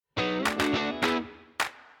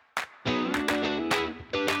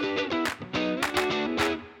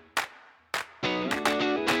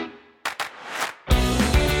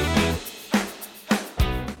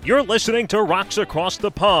You're listening to Rocks Across the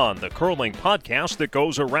Pond, the curling podcast that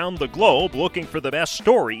goes around the globe looking for the best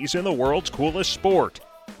stories in the world's coolest sport.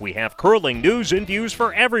 We have curling news and views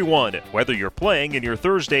for everyone, whether you're playing in your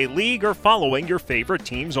Thursday league or following your favorite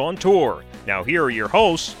teams on tour. Now here are your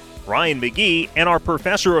hosts, Ryan McGee and our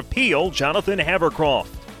Professor of Peel, Jonathan Havercroft.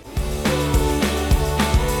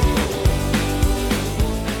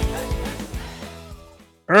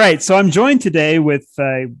 All right, so I'm joined today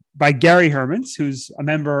by Gary Hermans, who's a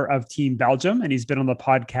member of Team Belgium, and he's been on the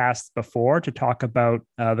podcast before to talk about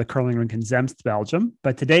the curling rink in Zemst, Belgium.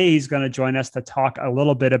 But today he's going to join us to talk a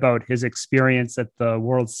little bit about his experience at the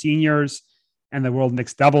World Seniors and the World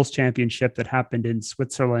Mixed Doubles Championship that happened in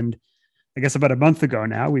Switzerland, I guess about a month ago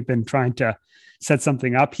now. We've been trying to set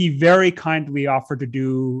something up. He very kindly offered to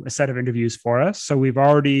do a set of interviews for us. So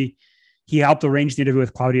he helped arrange the interview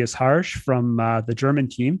with Claudius Harsch from the German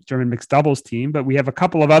mixed doubles team, but we have a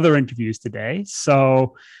couple of other interviews today.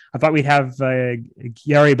 So I thought we'd have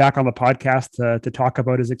Gary back on the podcast to talk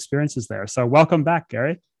about his experiences there. So welcome back,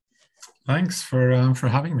 Gary. Thanks for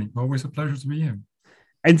having me. Always a pleasure to be here.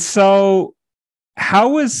 And so how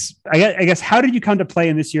did you come to play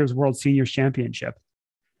in this year's World Seniors Championship?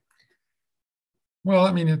 Well,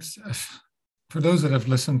 I mean, it's for those that have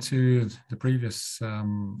listened to the previous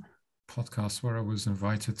podcast where I was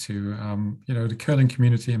invited to, the curling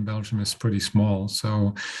community in Belgium is pretty small.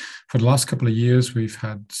 So for the last couple of years, we've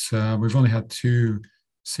only had two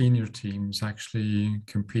senior teams actually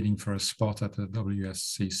competing for a spot at the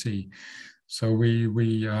WSCC. So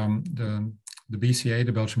the BCA,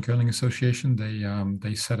 the Belgian Curling Association,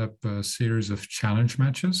 they set up a series of challenge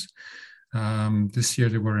matches. This year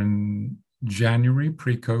they were in January,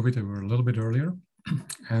 pre-COVID, they were a little bit earlier.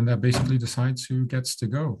 And that basically decides who gets to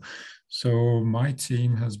go. So my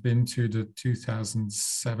team has been to the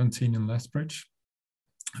 2017 in Lethbridge,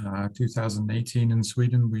 2018 in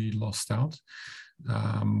Sweden, we lost out.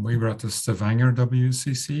 We were at the Stavanger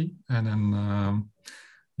WCC, and then,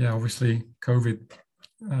 obviously COVID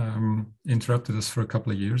interrupted us for a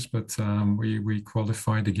couple of years, but we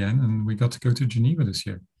qualified again, and we got to go to Geneva this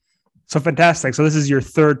year. So fantastic. So this is your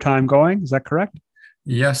third time going, is that correct?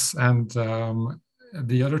 Yes, and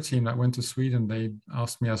the other team that went to Sweden, they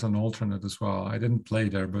asked me as an alternate as well. I didn't play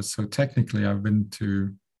there, but so technically I've been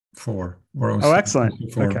to four. Oh, excellent.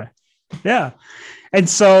 Okay. Yeah. And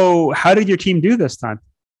so how did your team do this time?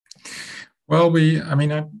 Well, at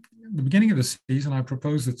the beginning of the season, I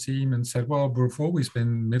proposed a team and said, well, we've always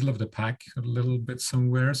been middle of the pack a little bit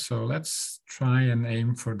somewhere. So let's try and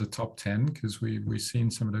aim for the top 10, because we've seen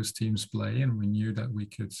some of those teams play, and we knew that we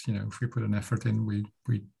could, if we put an effort in, we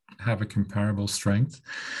have a comparable strength.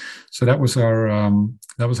 So that was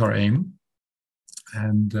our aim.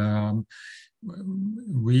 And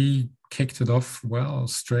we kicked it off well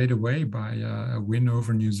straight away by a win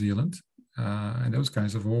over New Zealand. And those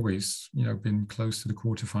guys have always, been close to the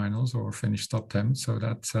quarterfinals or finished top 10. So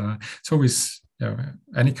that's it's always,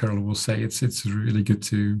 any curler will say it's really good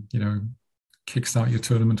to, kickstart your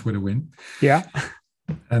tournament with a win. Yeah.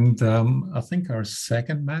 And I think our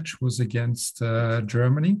second match was against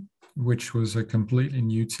Germany, which was a completely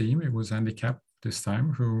new team. It was Handicap this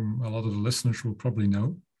time, whom a lot of the listeners will probably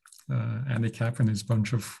know. Handicap and his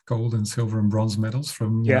bunch of gold and silver and bronze medals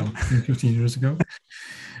from 15 years ago.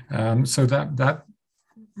 So that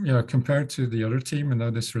compared to the other team, and no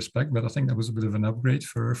disrespect, but I think that was a bit of an upgrade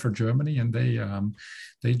for Germany, and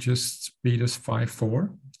they just beat us 5-4.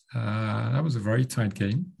 That was a very tight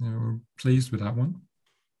game. We're pleased with that one,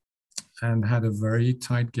 and had a very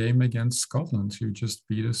tight game against Scotland, who just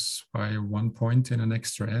beat us by 1 point in an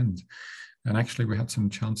extra end. And actually, we had some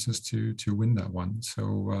chances to win that one.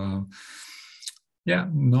 So,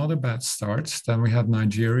 not a bad start. Then we had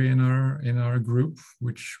Nigeria in our group,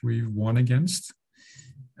 which we won against,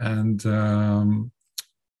 and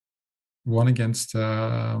won against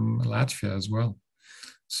Latvia as well.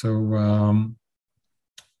 So,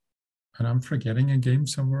 and I'm forgetting a game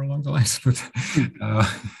somewhere along the lines, but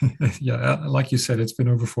like you said, it's been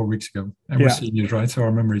over 4 weeks ago, and we're seniors, right? So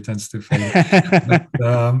our memory tends to fade.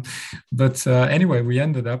 but anyway, we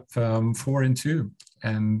ended up 4-2,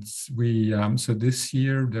 and we so this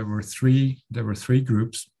year there were three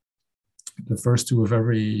groups. The first two of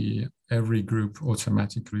every group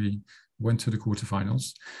automatically went to the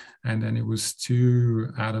quarterfinals, and then it was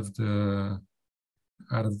two out of the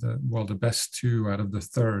best two out of the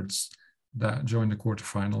thirds that joined the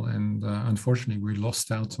quarterfinal, and unfortunately we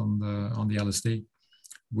lost out on the LSD,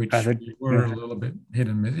 which we were a little bit hit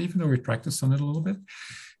and miss. Even though we practiced on it a little bit,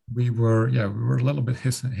 we were a little bit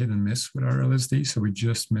hit and miss with our LSD, so we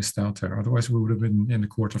just missed out there. Otherwise we would have been in the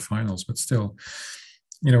quarterfinals, but still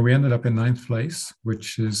we ended up in ninth place,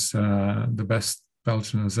 which is the best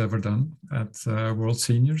Belgium has ever done at World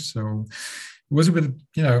Seniors. So it was a bit,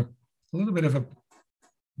 a little bit of a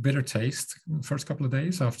bitter taste the first couple of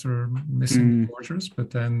days after missing the quarters, but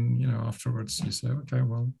then afterwards you say, okay,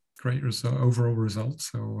 well, great overall result.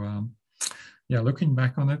 So looking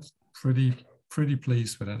back on it, pretty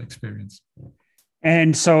pleased with that experience.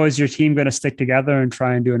 And so is your team going to stick together and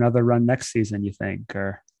try and do another run next season, you think?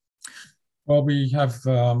 Or well, we have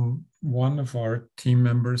one of our team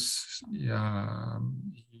members, he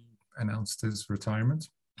announced his retirement.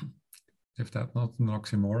 If that's not an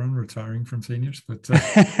oxymoron, retiring from seniors, but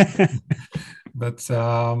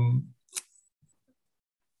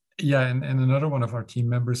and another one of our team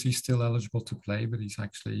members, he's still eligible to play, but he's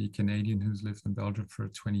actually a Canadian who's lived in Belgium for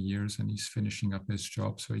 20 years, and he's finishing up his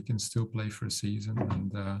job, so he can still play for a season.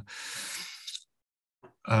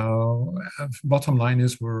 And bottom line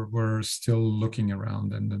is we're still looking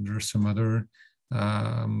around, and then there's some other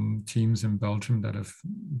teams in Belgium that have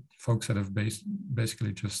folks that have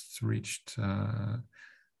basically just reached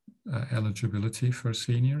eligibility for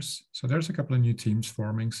seniors. So there's a couple of new teams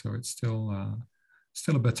forming, so it's still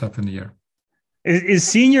a bit up in the air. Is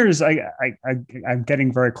seniors? I'm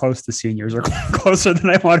getting very close to seniors, or closer than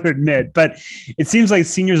I want to admit. But it seems like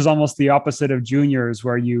seniors is almost the opposite of juniors,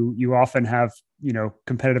 where you often have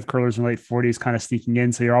competitive curlers in late 40s kind of sneaking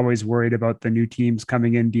in. So you're always worried about the new teams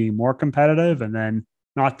coming in being more competitive, and then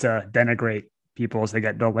not to denigrate people as they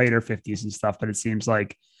get to later 50s and stuff. But it seems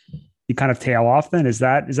like you kind of tail off. Then is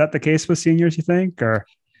that the case with seniors, you think, or?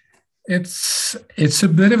 It's a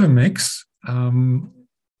bit of a mix.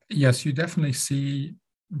 Yes, you definitely see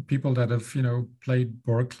people that have, played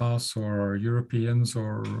Borg class or Europeans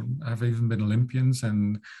or have even been Olympians,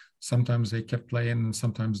 and sometimes they kept playing and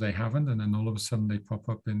sometimes they haven't, and then all of a sudden they pop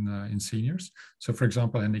up in seniors. So, for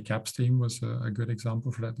example, Andy Capp's team was a good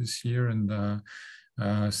example for that this year, and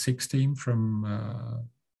Six team from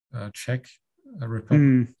Czech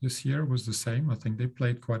Republic this year was the same. I think they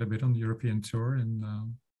played quite a bit on the European Tour in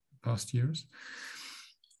past years.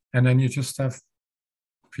 And then you just have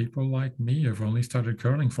people like me who've only started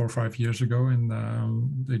curling 4 or 5 years ago, and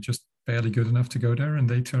they're just barely good enough to go there, and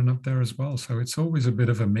they turn up there as well. So it's always a bit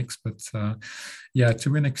of a mix, but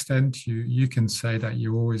to an extent, you can say that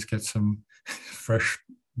you always get some fresh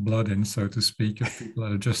blood in, so to speak, of people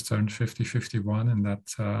that have just turned 50, 51, and that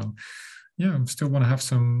still want to have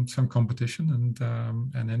some competition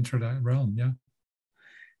and enter that realm. Yeah.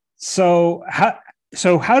 So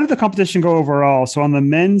how did the competition go overall? So on the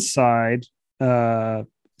men's side,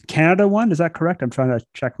 Canada won. Is that correct? I'm trying to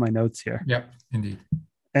check my notes here. Yeah, indeed.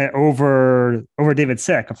 Over David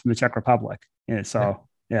Sick from the Czech Republic.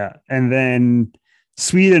 Yeah. And then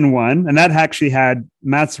Sweden won, and that actually had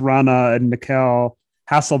Mats Rana and Mikael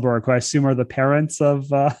Hasselberg, who I assume are the parents of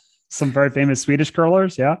some very famous Swedish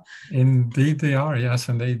curlers. Yeah, indeed they are. Yes,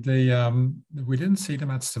 and they we didn't see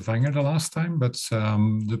them at Stavanger the last time, but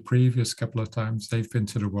the previous couple of times they've been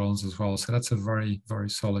to the Worlds as well. So that's a very, very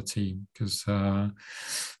solid team because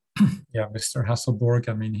Mr. Hasselborg,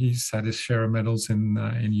 I mean, he's had his share of medals in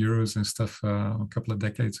Euros and stuff a couple of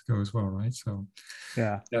decades ago as well, right? So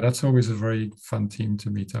that's always a very fun team to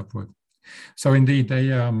meet up with. So indeed, they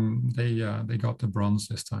got the bronze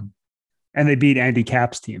this time, and they beat Andy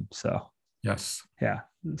Capp's team. So yes, yeah.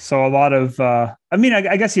 So a lot of, I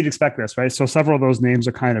guess you'd expect this, right? So several of those names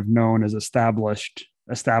are kind of known as established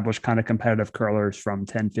kind of competitive curlers from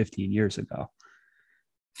 10, 15 years ago.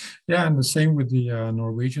 Yeah, and the same with the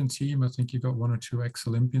Norwegian team. I think you got 1 or 2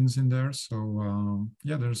 ex-Olympians in there. So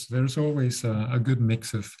there's always a good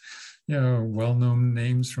mix of well-known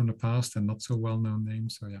names from the past and not so well-known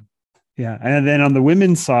names. So yeah, and then on the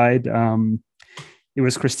women's side, it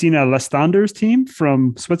was Christina Lestander's team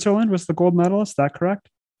from Switzerland was the gold medalist. Is that correct?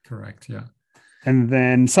 Correct. Yeah. And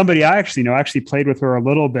then somebody I actually know played with her a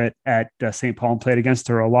little bit at St. Paul and played against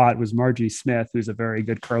her a lot was Margie Smith, who's a very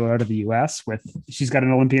good curler out of the U.S. She's got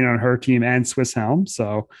an Olympian on her team and Swiss Helm.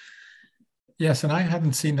 So yes, and I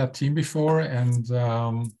hadn't seen that team before, and I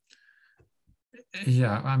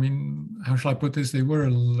mean, how shall I put this? They were a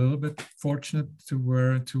little bit fortunate to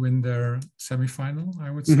win their semifinal, I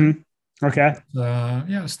would say. Mm-hmm. Okay.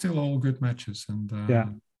 Still all good matches, and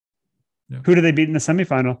Who did they beat in the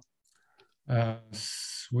semifinal?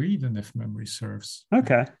 Sweden, if memory serves.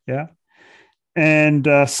 Okay, yeah. And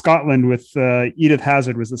Scotland with Edith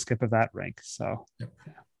Hazard was the skip of that rank. So,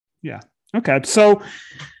 yeah. Okay, so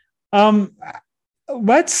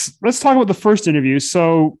let's talk about the first interview.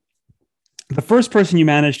 So, the first person you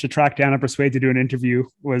managed to track down and persuade to do an interview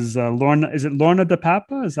was Lorna. Is it Lorna De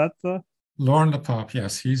Papa? Is that the Lorna De Papa?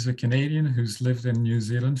 Yes, he's a Canadian who's lived in New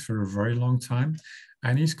Zealand for a very long time.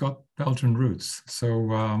 and he's got Belgian roots.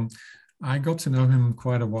 So I got to know him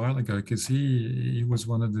quite a while ago because he was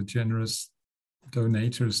one of the generous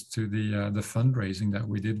donators to the fundraising that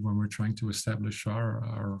we did when we were trying to establish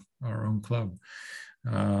our own club.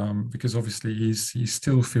 Because obviously he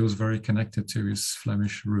still feels very connected to his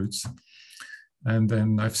Flemish roots. And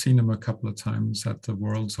then I've seen him a couple of times at the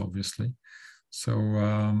Worlds, obviously. So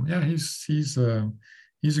yeah, he's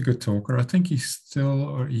a good talker. I think he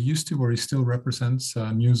still represents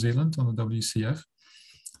New Zealand on the WCF.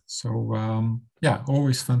 So yeah,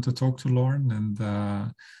 always fun to talk to Lauren,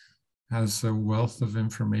 and has a wealth of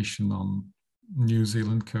information on New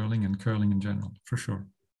Zealand curling and curling in general, for sure.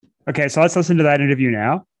 Okay, so let's listen to that interview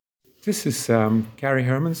now. This is Gary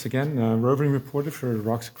Hermans again, roving reporter for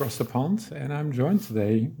Rocks Across the Pond, and I'm joined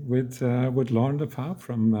today with Lauren de Pauw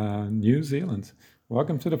from New Zealand.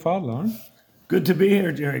 Welcome to the pod, Lauren. Good to be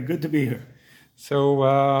here, Jerry. Good to be here.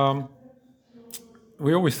 So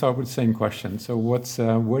we always start with the same question. So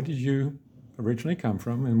where did you originally come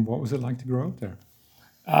from, and what was it like to grow up there?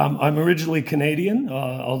 I'm originally Canadian,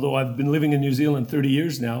 although I've been living in New Zealand 30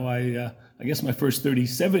 years now. I guess my first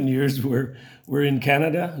 37 years were in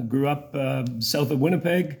Canada. Grew up south of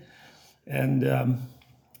Winnipeg, and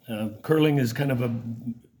curling is kind of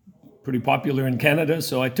pretty popular in Canada.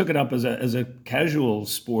 So I took it up as a casual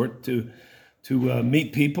sport to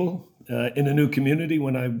meet people in a new community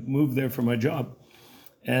when I moved there for my job.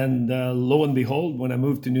 And lo and behold, when I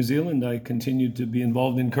moved to New Zealand, I continued to be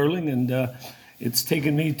involved in curling, and it's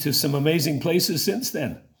taken me to some amazing places since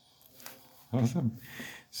then. Awesome.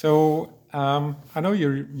 So I know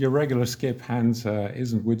your regular skip Hans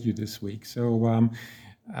isn't with you this week. So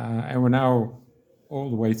and we're now all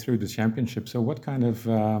the way through the championship. So what kind of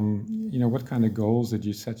goals did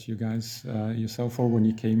you set you guys yourself for when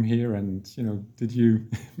you came here? And did you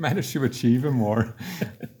manage to achieve them or?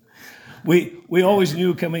 We always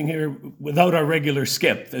knew coming here without our regular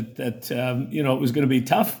skip that it was going to be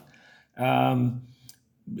tough.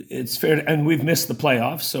 It's fair, and we've missed the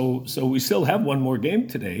playoffs, so we still have one more game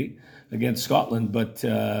today against Scotland. But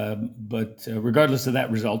regardless of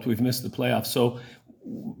that result, we've missed the playoffs. So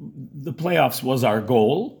the playoffs was our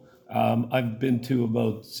goal. I've been to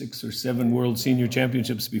about 6 or 7 World Senior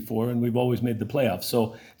Championships before, and we've always made the playoffs.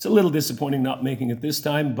 So it's a little disappointing not making it this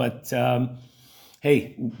time, but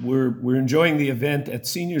hey, we're enjoying the event at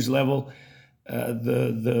seniors level.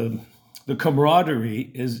 The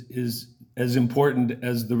camaraderie is as important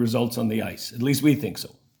as the results on the ice. At least we think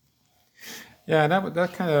so. Yeah,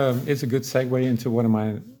 that kind of is a good segue into one of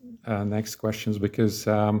my next questions, because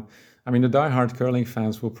the diehard curling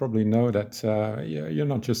fans will probably know that you're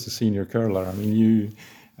not just a senior curler. I mean,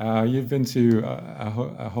 you've been to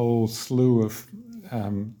a whole slew of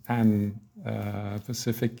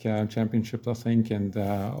Pacific championships, I think, and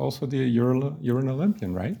also you're an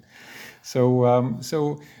Olympian, right? So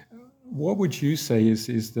what would you say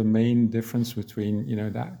is the main difference between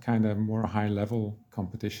that kind of more high level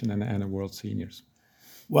competition and a World Seniors?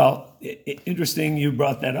 Well, interesting you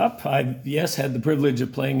brought that up. I had the privilege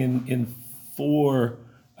of playing in 4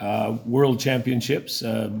 World Championships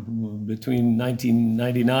between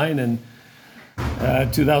 1999 and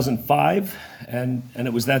 2005, and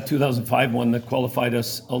it was that 2005 one that qualified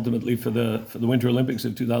us ultimately for the Winter Olympics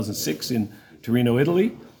of 2006 in Torino,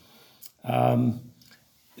 Italy.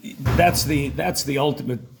 That's the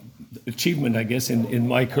ultimate achievement, I guess, in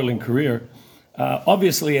my curling career.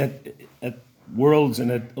 Obviously, at Worlds and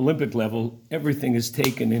at Olympic level, everything is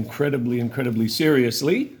taken incredibly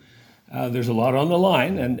seriously. There's a lot on the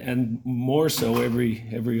line, and more so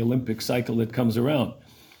every Olympic cycle that comes around.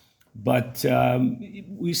 But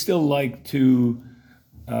we still like to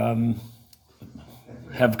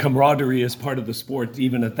have camaraderie as part of the sport,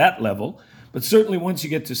 even at that level. But certainly once you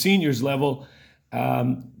get to seniors level,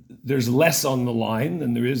 there's less on the line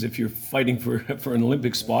than there is if you're fighting for an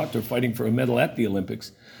Olympic spot or fighting for a medal at the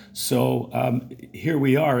Olympics. So here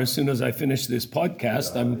we are. As soon as I finish this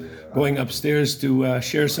podcast, I'm going upstairs to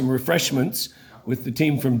share some refreshments with the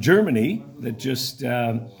team from Germany that just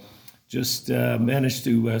managed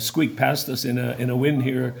to squeak past us in a win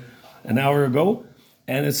here an hour ago.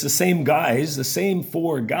 And it's the same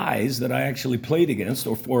 4 guys that I actually played against,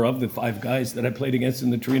 or 4 of the 5 guys that I played against in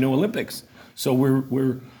the Torino Olympics. So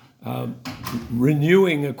we're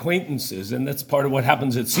renewing acquaintances, and that's part of what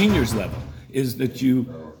happens at seniors level, is that you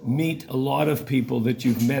meet a lot of people that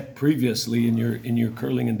you've met previously in your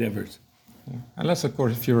curling endeavors. Yeah. Unless, of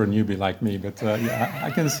course, if you're a newbie like me, but I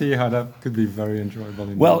can see how that could be very enjoyable.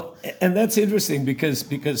 Well, and that's interesting because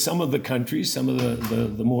some of the countries, some of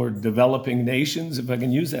the more developing nations, if I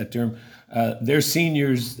can use that term, their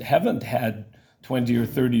seniors haven't had 20 or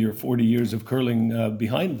 30 or 40 years of curling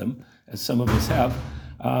behind them, as some of us have.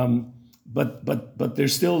 But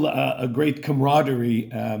there's still a great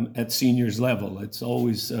camaraderie at seniors level. It's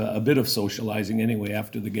always a bit of socializing anyway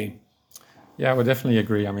after the game. Yeah, I would definitely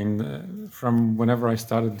agree. I mean, from whenever I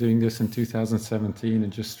started doing this in 2017, it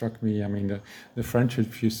just struck me. I mean, the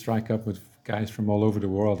friendship you strike up with guys from all over the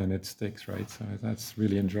world, and it sticks, right? So that's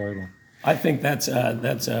really enjoyable. I think that's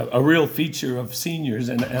a real feature of seniors,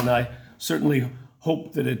 and I certainly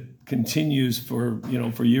hope that it continues for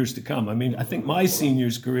years to come. I mean, I think my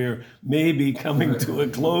seniors career may be coming to a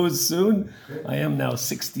close soon. I am now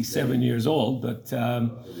 67 years old, but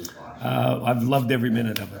I've loved every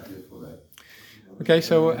minute of it. Okay,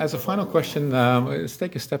 so as a final question, let's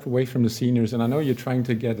take a step away from the seniors. And I know you're trying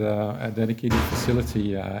to get a dedicated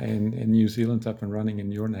facility in New Zealand up and running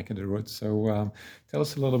in your neck of the woods. So tell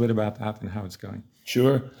us a little bit about that and how it's going.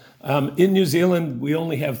 Sure. In New Zealand, we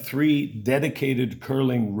only have 3 dedicated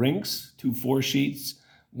curling rinks, 2 4-sheets,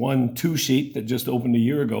 1 2-sheet that just opened a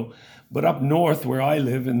year ago. But up north, where I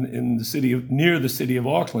live, in the city near the city of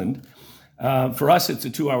Auckland, for us, it's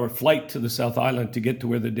a 2-hour flight to the South Island to get to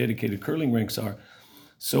where the dedicated curling rinks are.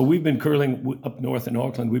 So we've been curling up north in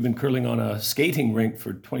Auckland. We've been curling on a skating rink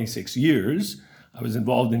for 26 years. I was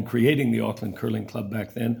involved in creating the Auckland Curling Club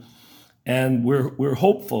back then. And we're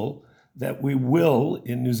hopeful that we will,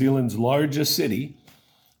 in New Zealand's largest city,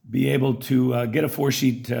 be able to get a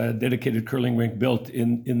 4-sheet dedicated curling rink built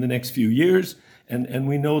in the next few years. And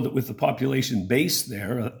we know that with the population base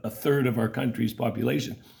there, a third of our country's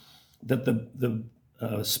population, that the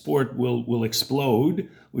sport will explode.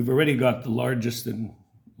 We've already got the largest and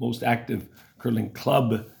most active curling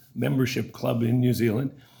club, membership club in New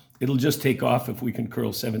Zealand. It'll just take off if we can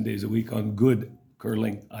curl 7 days a week on good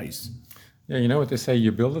curling ice. Yeah, you know what they say,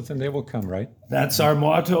 you build it and they will come, right? That's our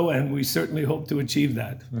motto, and we certainly hope to achieve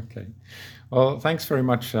that. Okay. Well, thanks very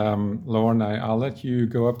much, Lorne. I'll let you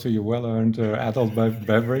go up to your well-earned adult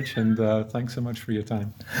beverage, and thanks so much for your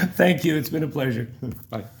time. Thank you. It's been a pleasure.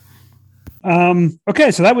 Bye. Okay,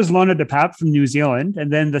 so that was Lorne de Pape from New Zealand.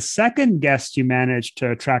 And then the second guest you managed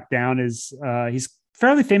to track down is, he's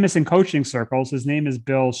fairly famous in coaching circles. His name is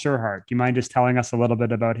Bill Sherhart. Do you mind just telling us a little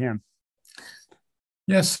bit about him?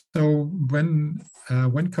 Yes. So when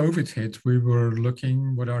COVID hit, we were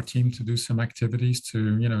looking with our team to do some activities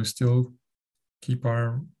to, still keep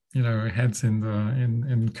our, heads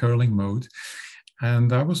in curling mode.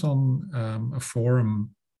 And I was on a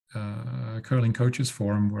forum, curling coaches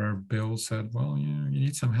forum, where Bill said, well, you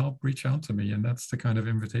need some help, reach out to me. And that's the kind of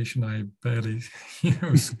invitation I barely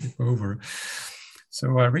skip over.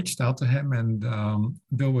 So I reached out to him, and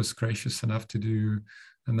Bill was gracious enough to do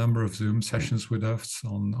a number of Zoom sessions with us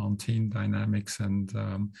on team dynamics and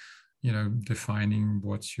defining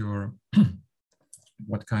what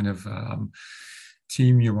kind of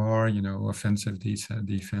team you are, offensive,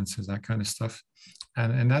 defensive, that kind of stuff.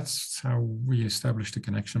 And that's how we established a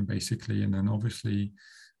connection, basically. And then obviously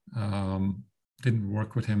didn't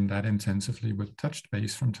work with him that intensively, but touched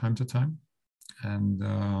base from time to time.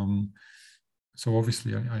 And so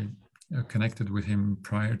obviously I connected with him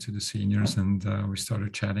prior to the seniors, and we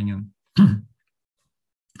started chatting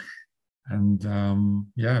and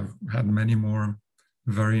had many more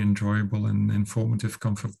very enjoyable and informative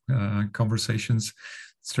conversations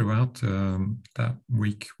throughout that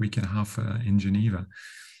week and a half in Geneva.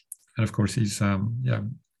 And of course, he's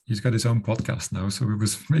got his own podcast now, so it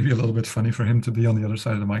was maybe a little bit funny for him to be on the other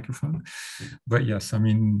side of the microphone. But yes, I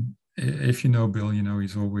mean, if you know Bill,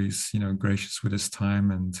 he's always, gracious with his time,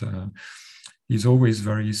 and he's always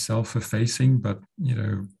very self-effacing, but,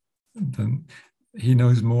 then he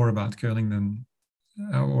knows more about curling than,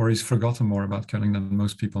 or he's forgotten more about curling than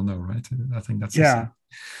most people know, right? I think that's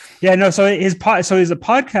no. So his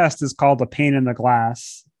podcast is called A Pane in the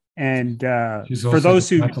Glass, and for those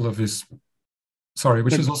who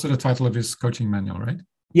which is also the title of his coaching manual, right?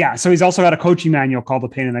 Yeah. So he's also got a coaching manual called A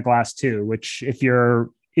Pane in the Glass too, which if you're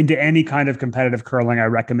into any kind of competitive curling, I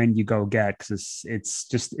recommend you go get, because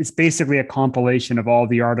it's basically a compilation of all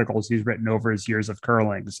the articles he's written over his years of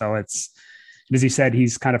curling. So it's, as he said,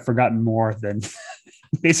 he's kind of forgotten more than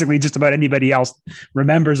basically just about anybody else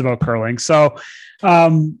remembers about curling. So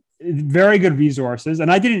very good resources. And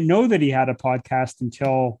I didn't know that he had a podcast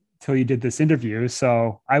until you did this interview.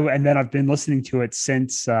 So and then I've been listening to it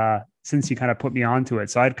since you kind of put me onto it.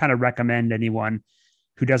 So I'd kind of recommend anyone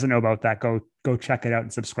who doesn't know about that, go check it out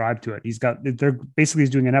and subscribe to it. He's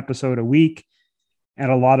doing an episode a week,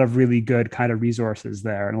 and a lot of really good kind of resources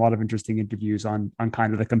there, and a lot of interesting interviews on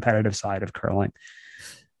kind of the competitive side of curling.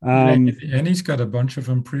 And he's got a bunch of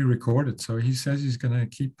them pre-recorded. So he says he's going to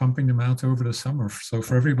keep pumping them out over the summer. So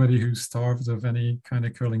for everybody who's starved of any kind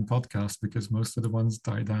of curling podcast, because most of the ones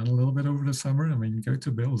die down a little bit over the summer, I mean, go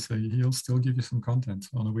to Bill. So he'll still give you some content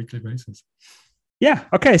on a weekly basis. Yeah.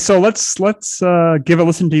 Okay. So let's give a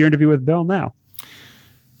listen to your interview with Bill now.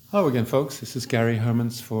 Hello again, folks. This is Gary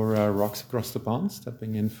Hermans for Rocks Across the Pond,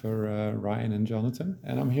 stepping in for Ryan and Jonathan.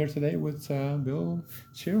 And I'm here today with Bill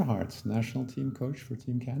Schierhart, National Team Coach for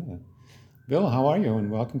Team Canada. Bill, how are you?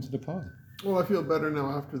 And welcome to the pod. Well, I feel better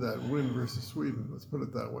now after that win versus Sweden. Let's put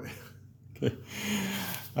it that way. Okay.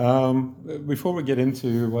 Before we get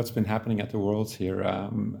into what's been happening at the Worlds here,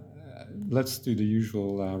 let's do the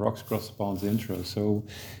usual Rocks Across the Pond intro. So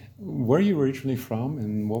where are you originally from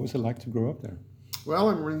and what was it like to grow up there?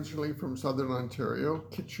 Well, I'm originally from Southern Ontario,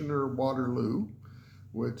 Kitchener-Waterloo,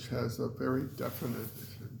 which has a very definite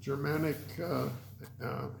Germanic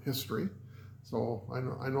history. So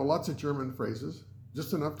I know lots of German phrases,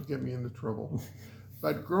 just enough to get me into trouble.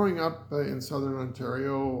 But growing up in Southern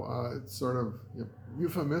Ontario, it's sort of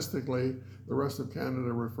euphemistically, the rest of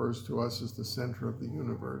Canada refers to us as the center of the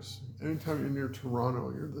universe. Anytime you're near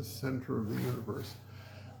Toronto, you're the center of the universe.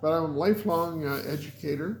 But I'm a lifelong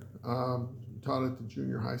educator. Taught at the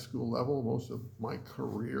junior high school level most of my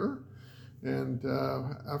career. And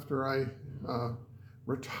after I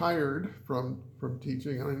retired from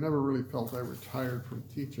teaching, and I never really felt I retired from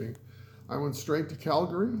teaching, I went straight to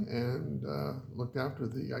Calgary and looked after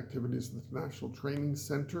the activities of the National Training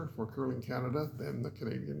Center for Curling Canada, then the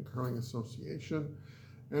Canadian Curling Association,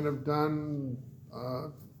 and have done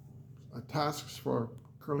tasks for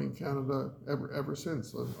Curling Canada ever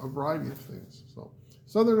since, a variety of things. So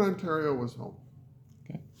Southern Ontario was home.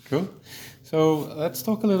 Okay, cool. So let's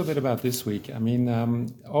talk a little bit about this week. I mean,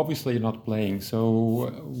 obviously you're not playing.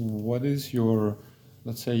 So what is your,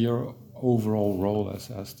 let's say, your overall role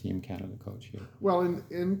as Team Canada coach here? Well,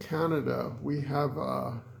 in Canada, we have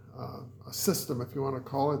a system, if you want to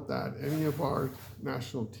call it that. Any of our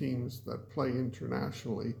national teams that play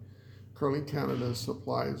internationally, Curling Canada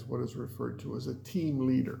supplies what is referred to as a team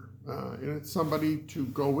leader. And it's somebody to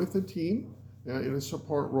go with the team in a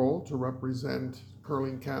support role to represent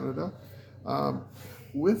Curling Canada.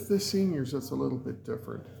 With the seniors, it's a little bit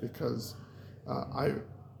different because I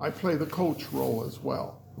play the coach role as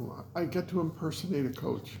well. I get to impersonate a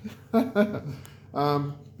coach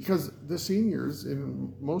because the seniors,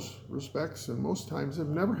 in most respects and most times, have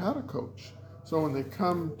never had a coach. So when they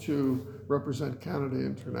come to represent Canada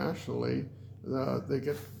internationally, they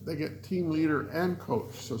get team leader and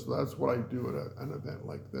coach. So that's what I do at an event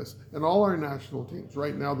like this. And all our national teams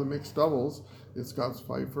right now, the mixed doubles, it's Scott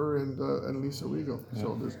Pfeiffer and Lisa Weigel. Yeah.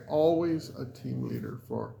 So there's always a team leader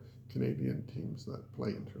for Canadian teams that play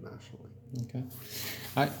internationally. Okay,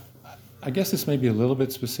 I guess this may be a little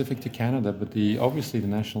bit specific to Canada, but obviously the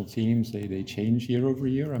national teams they change year over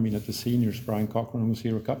year. I mean, at the seniors, Brian Cochran was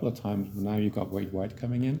here a couple of times, but now you got Wade White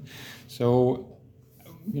coming in. So,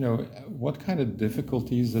 what kind of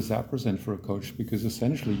difficulties does that present for a coach? Because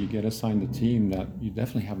essentially you get assigned a team that you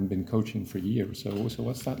definitely haven't been coaching for years. So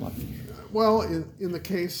what's that like? Well, in the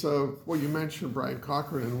case of, you mentioned Brian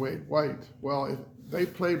Cochran and Wade White. Well, they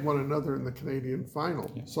played one another in the Canadian final.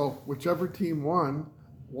 Yeah. So whichever team won,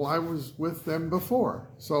 I was with them before.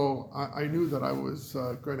 So I knew that I was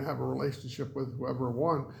going to have a relationship with whoever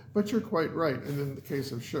won. But you're quite right. And in the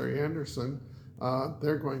case of Sherry Anderson,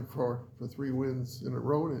 they're going for 3 wins in a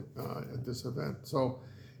row at this event. So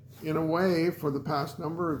in a way, for the past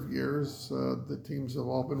number of years, the teams have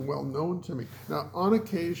all been well known to me. Now, on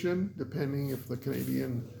occasion, depending if the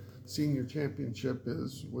Canadian Senior Championship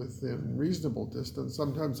is within reasonable distance,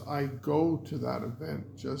 sometimes I go to that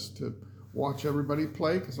event just to watch everybody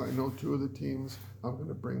play because I know 2 of the teams I'm going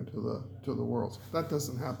to bring to the Worlds. That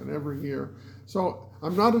doesn't happen every year. So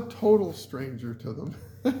I'm not a total stranger to them.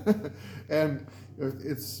 And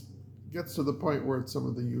it gets to the point where it's some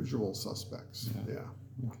of the usual suspects. Yeah.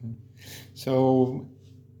 Okay. So,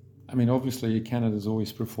 I mean, obviously Canada's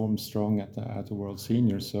always performed strong at the World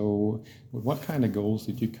Seniors. So what kind of goals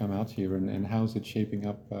did you come out here and how's it shaping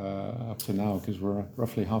up to now? Because we're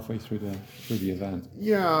roughly halfway through the event.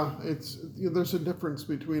 Yeah, there's a difference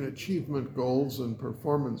between achievement goals and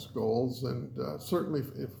performance goals. And certainly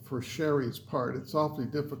for Sherry's part, it's awfully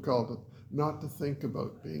difficult not to think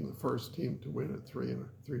about being the first team to win it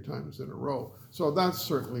three times in a row. So that's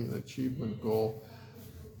certainly an achievement goal.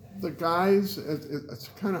 The guys, it's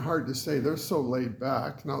kind of hard to say. They're so laid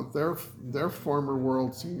back. Now, they're former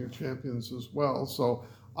world senior champions as well. So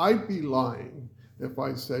I'd be lying if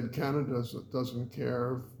I said Canada doesn't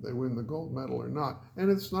care if they win the gold medal or not. And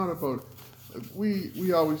it's not about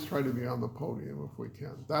we always try to be on the podium if we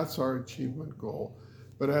can. That's our achievement goal.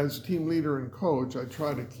 But as team leader and coach, I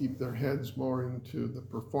try to keep their heads more into the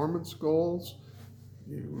performance goals.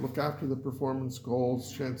 You look after the performance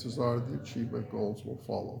goals, chances are the achievement goals will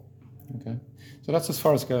follow. Okay, so that's as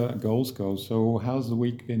far as goals go. So how's the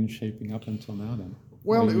week been shaping up until now then?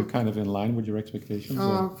 Well, are you kind of in line with your expectations?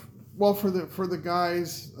 Well, for the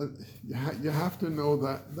guys, you have to know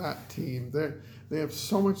that team. They have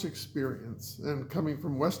so much experience, and coming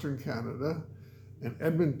from Western Canada and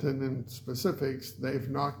Edmonton in specifics, they've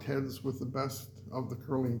knocked heads with the best of the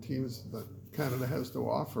curling teams that Canada has to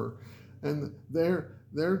offer, and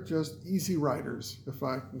they're just easy riders, if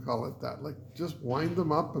I can call it that. Like, just wind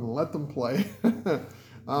them up and let them play.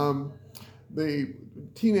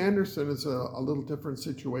 Team Anderson is a little different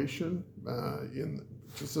situation.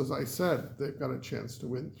 Just as I said, they've got a chance to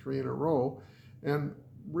win 3 in a row, and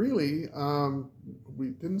really, we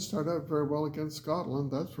didn't start out very well against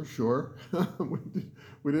Scotland, that's for sure.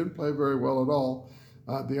 We didn't play very well at all.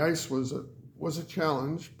 The ice was a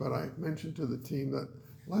challenge, but I mentioned to the team that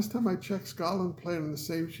last time I checked, Scotland played on the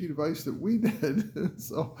same sheet of ice that we did,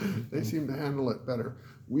 so they seem to handle it better.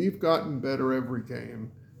 We've gotten better every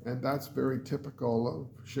game, and that's very typical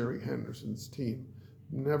of Sherry Henderson's team.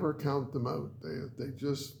 Never count them out. They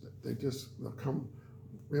just come,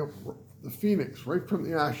 the phoenix right from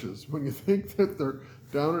the ashes. When you think that they're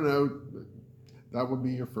down and out, that would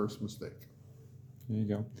be your first mistake. There you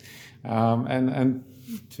go. And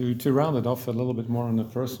to round it off a little bit more on a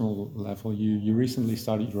personal level, you recently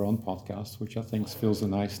started your own podcast, which I think fills a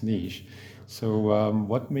nice niche. So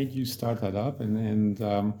what made you start that up? And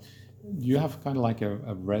do you have kind of like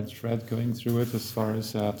a red thread going through it as far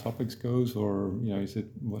as topics goes, or is it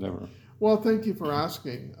whatever? Well, thank you for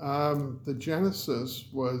asking. The genesis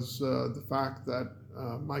was the fact that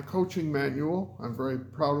my coaching manual, I'm very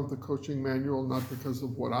proud of the coaching manual, not because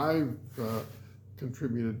of what I've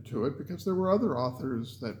contributed to it, because there were other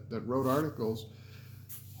authors that wrote articles.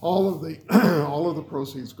 All of the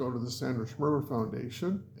proceeds go to the Sandra Schmerber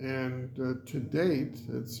Foundation, and to date,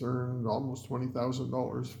 it's earned almost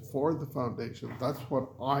 $20,000 for the foundation. That's what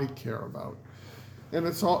I care about. And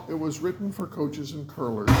it was written for coaches and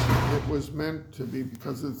curlers. It was meant to be,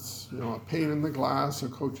 because it's a pane in the glass, a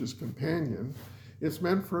coach's companion. It's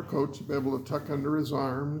meant for a coach to be able to tuck under his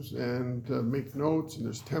arms and make notes, and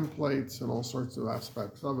there's templates and all sorts of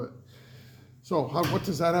aspects of it. So what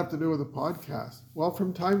does that have to do with a podcast? Well,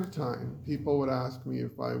 from time to time, people would ask me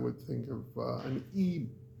if I would think of an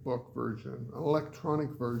e-book version, an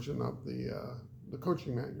electronic version of the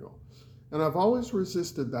coaching manual. And I've always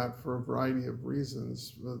resisted that for a variety of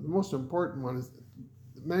reasons. The most important one is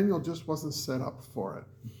the manual just wasn't set up for it.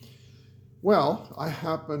 Well, I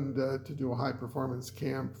happened to do a high-performance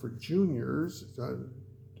camp for juniors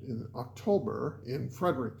in October in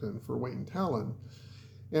Fredericton for Wayne Talon.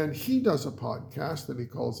 And he does a podcast that he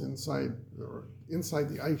calls Inside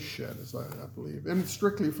the Ice Shed, as I believe. And it's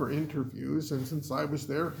strictly for interviews. And since I was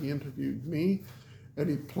there, he interviewed me. And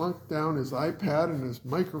he plunked down his iPad and his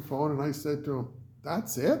microphone. And I said to him,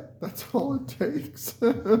 that's it? That's all it takes?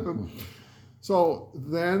 So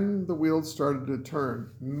then the wheels started to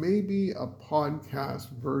turn. Maybe a podcast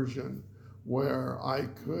version where I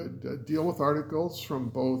could deal with articles from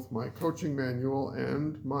both my coaching manual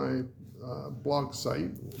and my blog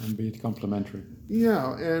site. And be it complimentary.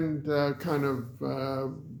 Yeah, and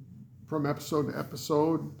from episode to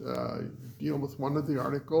episode, deal with one of the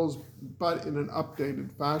articles, but in an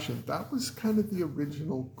updated fashion. That was kind of the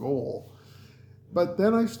original goal. But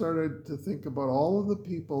then I started to think about all of the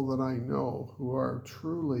people that I know who are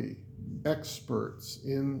truly experts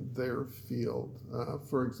in their field.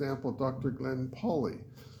 For example, Dr. Glenn Pauly.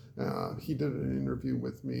 He did an interview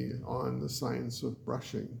with me on the science of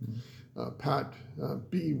brushing. Pat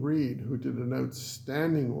B. Reed, who did an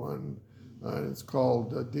outstanding one. It's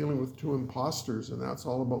called Dealing with Two Imposters, and that's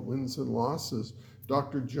all about wins and losses.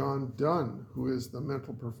 Dr. John Dunn, who is the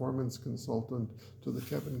mental performance consultant to the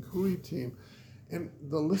Kevin Cooey team. And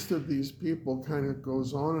the list of these people kind of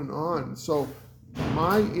goes on and on. So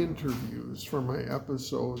my interviews for my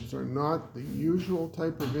episodes are not the usual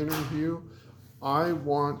type of interview. I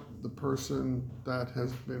want the person that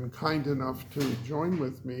has been kind enough to join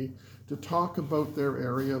with me to talk about their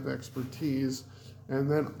area of expertise,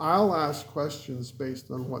 and then I'll ask questions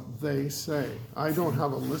based on what they say. I don't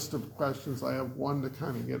have a list of questions. I have one to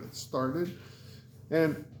kind of get it started.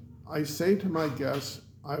 And I say to my guests,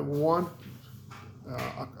 I want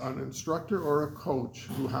an instructor or a coach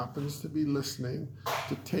who happens to be listening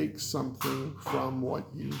to take something from what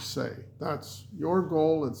you say. That's your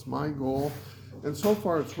goal, it's my goal. And so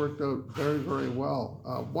far it's worked out very, very well.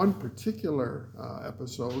 One particular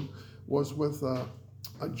episode was with a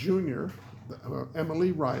junior,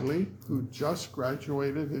 Emily Riley, who just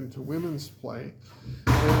graduated into women's play.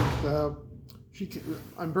 And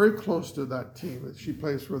I'm very close to that team. She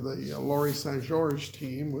plays for the Laurie St. George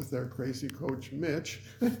team with their crazy coach, Mitch.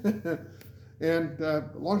 And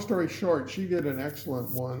long story short, she did an excellent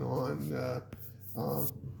one on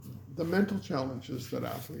the mental challenges that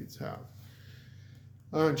athletes have.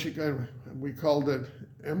 And we called it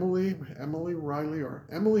Emily Riley, or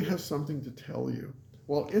Emily Has Something to Tell You.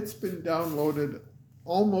 Well, it's been downloaded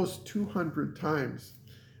almost 200 times.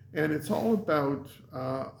 And it's all about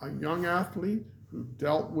a young athlete who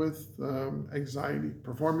dealt with anxiety,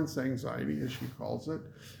 performance anxiety, as she calls it.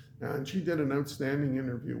 And she did an outstanding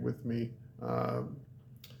interview with me.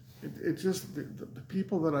 It's just the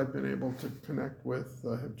people that I've been able to connect with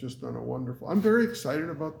have just done a wonderful. I'm very excited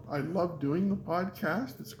I love doing the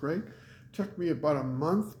podcast. It's great. It took me about a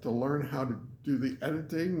month to learn how to do the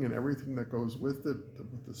editing and everything that goes with it,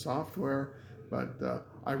 with the software. But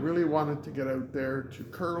I really wanted to get out there to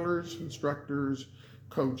curlers, instructors,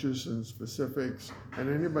 coaches and specifics, and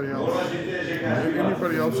anybody else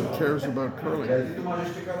who cares about curling.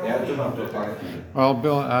 Well,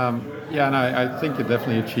 Bill, and I think you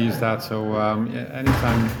definitely achieved that. So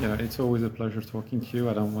anytime, it's always a pleasure talking to you.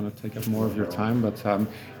 I don't want to take up more of your time, but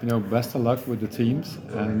best of luck with the teams,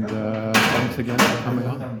 and thanks again for coming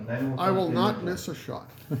on. I will not miss a shot.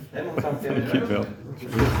 Thank you, Bill.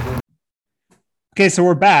 Okay, so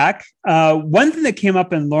we're back. One thing that came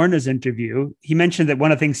up in Lorna's interview, he mentioned that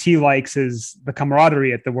one of the things he likes is the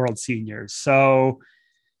camaraderie at the World Seniors. So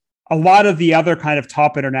a lot of the other kind of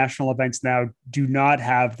top international events now do not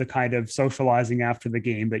have the kind of socializing after the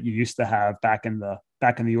game that you used to have back in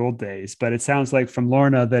the old days. But it sounds like from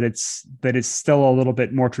Lorna that it's still a little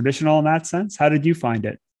bit more traditional in that sense. How did you find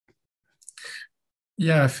it?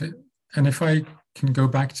 Yeah, if I can go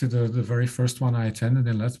back to the very first one I attended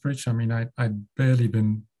in Lethbridge. I mean, I'd barely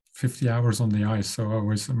been 50 hours on the ice, so I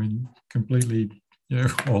was, completely,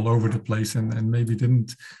 all over the place, and maybe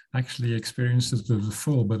didn't actually experience it to the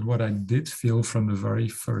full. But what I did feel from the very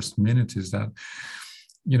first minute is that,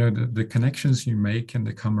 the connections you make and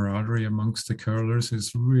the camaraderie amongst the curlers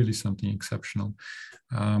is really something exceptional.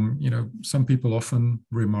 Some people often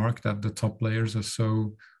remark that the top players are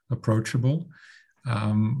so approachable.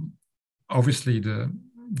 Obviously, the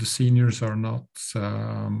seniors are not,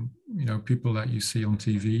 people that you see on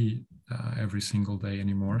TV every single day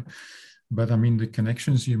anymore. But the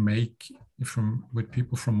connections you make with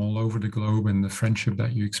people from all over the globe and the friendship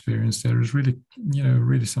that you experience there is really,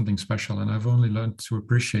 really something special. And I've only learned to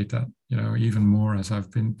appreciate that, even more as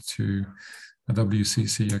I've been to a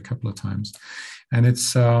WCC a couple of times. And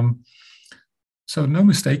it's, so no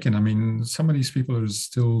mistaken. Some of these people are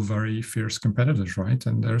still very fierce competitors, right?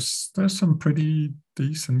 And there's some pretty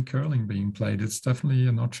decent curling being played. It's definitely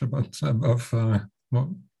a notch above what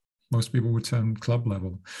most people would term club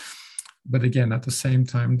level. But again, at the same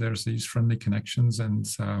time, there's these friendly connections, and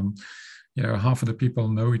half of the people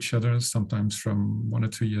know each other, sometimes from 1 or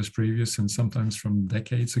 2 years previous, and sometimes from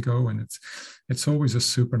decades ago. And it's always a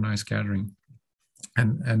super nice gathering.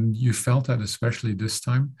 And you felt that especially this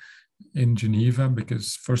time in Geneva,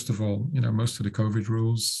 because first of all, most of the COVID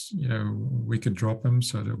rules, we could drop them,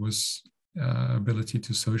 so there was ability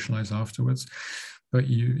to socialize afterwards. But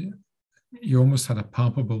you almost had a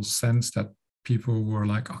palpable sense that people were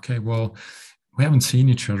like, okay, well, we haven't seen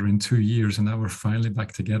each other in 2 years, and now we're finally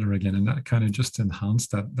back together again, and that kind of just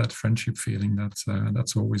enhanced that friendship feeling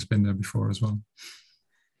that's always been there before as well.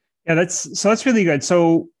 Yeah, that's really good.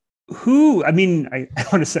 So I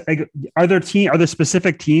want to say, are there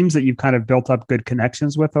specific teams that you've kind of built up good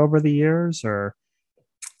connections with over the years, or?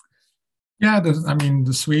 Yeah,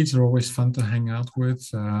 the Swedes are always fun to hang out with.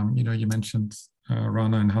 You mentioned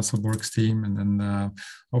Rana and Hasselborg's team, and then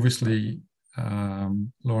obviously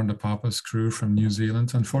Lauren de Papa's crew from New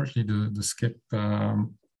Zealand. Unfortunately, the skip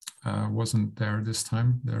wasn't there this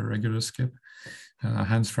time, their regular skip,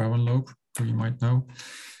 Hans Frauenlob, who you might know.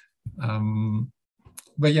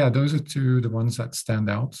 But yeah, those are the ones that stand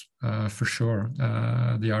out for sure.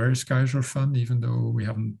 The Irish guys are fun, even though we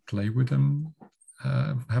haven't played with them,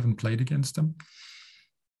 haven't played against them.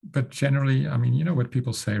 But generally, what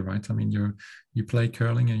people say, right? You play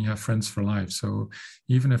curling and you have friends for life. So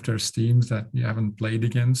even if there's teams that you haven't played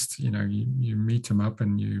against, you meet them up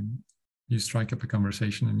and you strike up a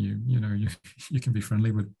conversation, and you can be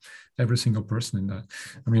friendly with every single person in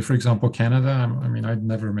that. For example, Canada. I'd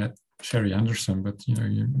never met Sherry Anderson, but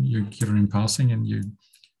you get her in passing and you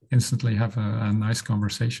instantly have a nice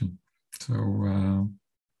conversation. So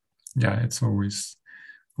yeah, it's always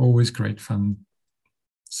great fun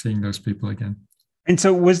seeing those people again. And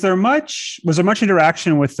so was there much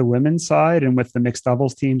interaction with the women's side and with the mixed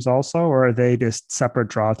doubles teams also, or are they just separate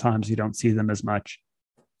draw times? You don't see them as much?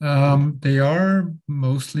 They are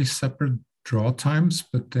mostly separate draw times,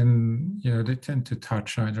 but then, they tend to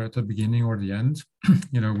touch either at the beginning or the end,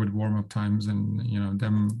 with warm-up times and,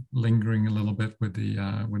 them lingering a little bit with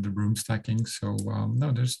the room stacking. So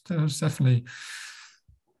no, there's definitely,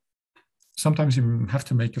 sometimes you have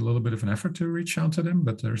to make a little bit of an effort to reach out to them,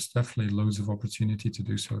 but there's definitely loads of opportunity to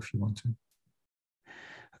do so if you want to.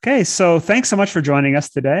 Okay, so thanks so much for joining us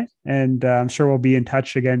today, and I'm sure we'll be in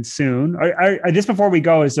touch again soon. Just before we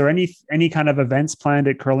go, is there any kind of events planned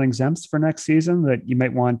at Curling Zemst for next season that you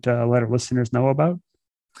might want to let our listeners know about?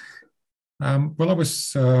 Well, I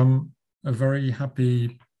was a very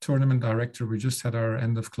happy tournament director. We just had our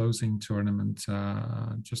end of closing tournament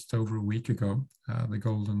just over a week ago, the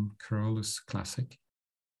Golden Carolus Classic.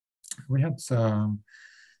 We had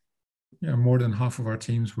more than half of our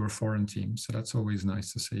teams were foreign teams, so that's always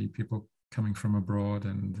nice to see people coming from abroad,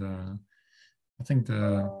 and I think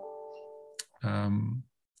and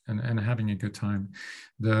having a good time.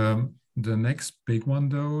 The next big one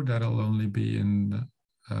though, that'll only be in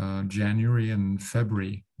January and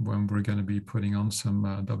February, when we're going to be putting on some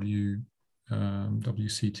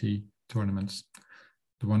WCT tournaments.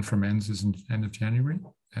 The one for men's is in end of January,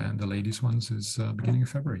 and the ladies' ones is beginning of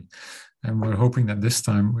February. And we're hoping that this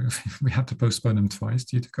time we had to postpone them twice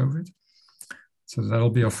due to COVID. So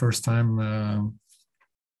that'll be our first time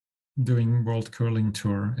doing World Curling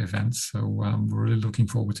Tour events. So we're really looking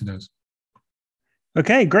forward to those.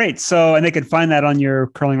 Okay, great. So, and they could find that on your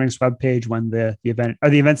Curling Rings webpage when the event,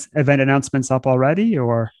 are the event announcements up already,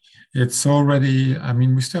 or? It's already,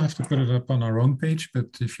 we still have to put it up on our own page, but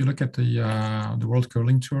if you look at the World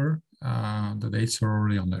Curling Tour, the dates are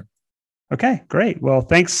already on there. Okay, great. Well,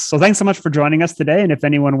 thanks. So thanks so much for joining us today. And if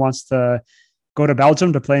anyone wants to go to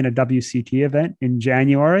Belgium to play in a WCT event in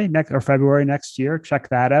January or February next year, check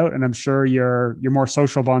that out. And I'm sure your more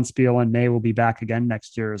social bonspiel in May will be back again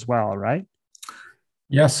next year as well, right?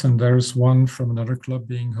 Yes, and there's one from another club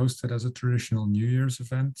being hosted as a traditional New Year's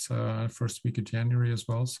event, first week of January as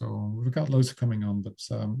well. So we've got loads coming on. But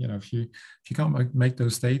if you can't make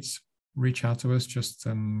those dates, reach out to us just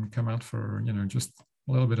and come out for just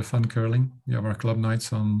a little bit of fun curling. We have our club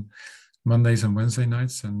nights on Mondays and Wednesday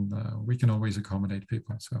nights, and we can always accommodate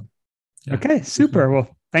people. So yeah. Okay, super.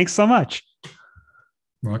 Well, thanks so much.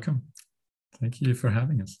 Welcome. Thank you for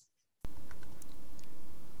having us.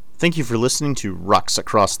 Thank you for listening to Rocks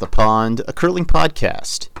Across the Pond, a curling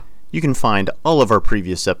podcast. You can find all of our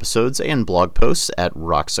previous episodes and blog posts at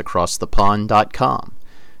rocksacrossthepond.com.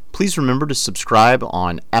 Please remember to subscribe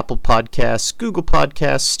on Apple Podcasts, Google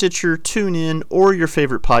Podcasts, Stitcher, TuneIn, or your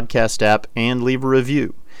favorite podcast app, and leave a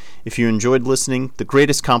review. If you enjoyed listening, the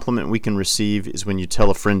greatest compliment we can receive is when you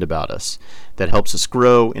tell a friend about us. That helps us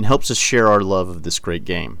grow and helps us share our love of this great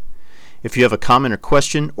game. If you have a comment or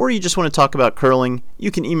question, or you just want to talk about curling,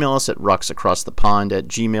 you can email us at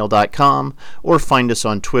rocksacrossthepond@gmail.com or find us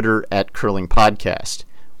on Twitter at Curling Podcast.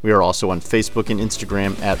 We are also on Facebook and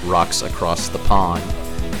Instagram at Rocks Across the Pond.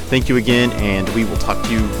 Thank you again, and we will talk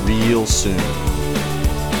to you real soon.